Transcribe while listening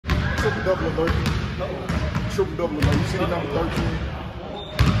triple double alert. Triple double alert. You see the number 13?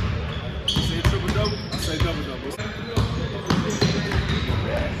 You say triple double? I say double double.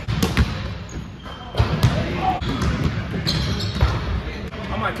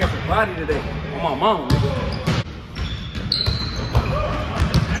 I might catch a body today on my mom, nigga.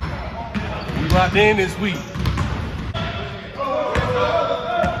 We locked in this week.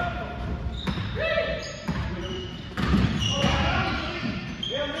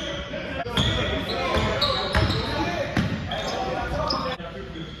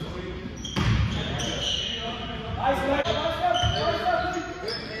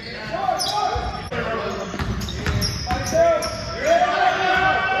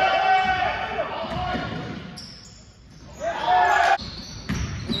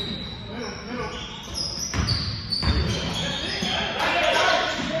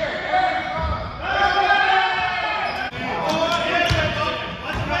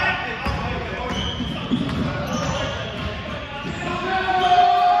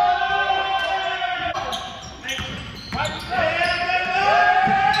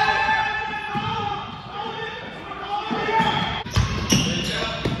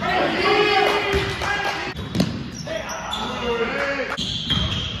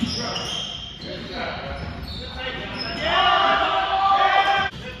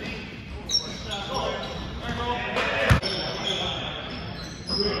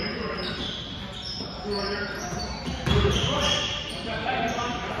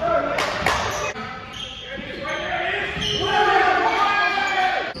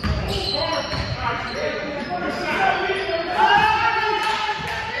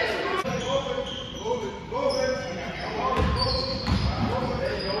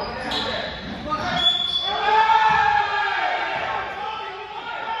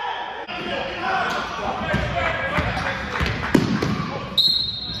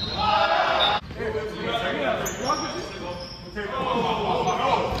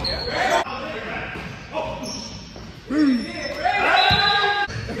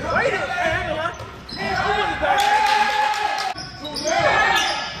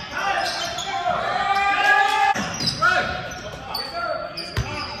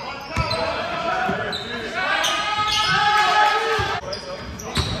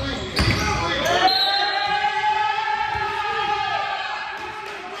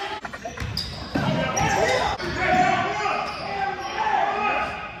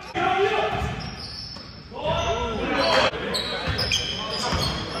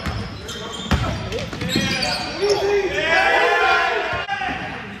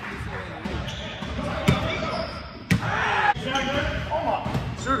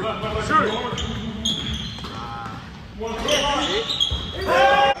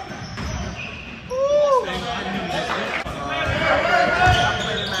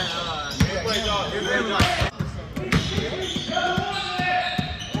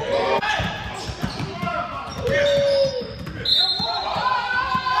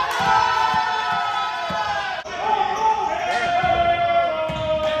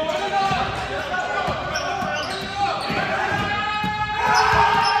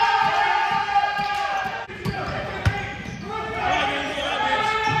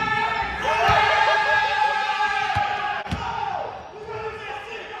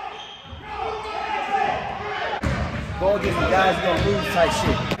 Go against the guys who gonna lose type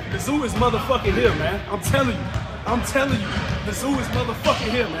shit. The zoo is motherfucking here, man. I'm telling you. I'm telling you. The zoo is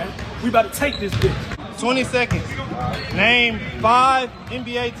motherfucking here, man. We about to take this bitch. 20 seconds. Name 5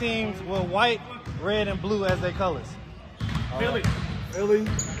 NBA teams with white, red, and blue as their colors. Philly.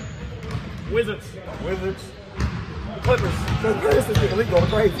 Wizards. Clippers. We go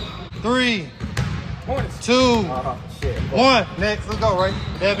crazy. 3, Hornets. 2, Shit. 1. Next, let's go, Ray.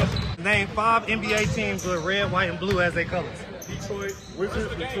 Devin. Name 5 NBA teams with red, white, and blue as their colors. Detroit.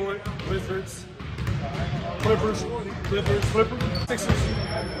 Wizards. Clippers. Sixers.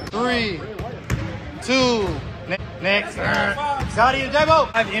 3, 2, next. Scotty and J-Bo.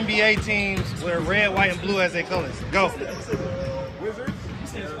 5 NBA teams with red, white, and blue as their colors. Go. Wizards.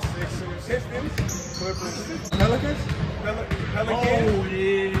 Sixers. Pistons. Clippers. Pelicans. Oh,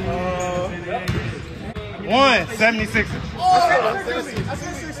 yeah. 1, 76ers.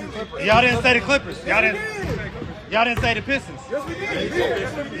 Y'all didn't say the Clippers. Y'all didn't say the Pistons. Yes, we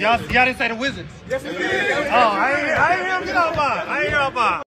did. Y'all didn't say the Wizards. Yes, we did. Oh, I ain't hear him get out of mine.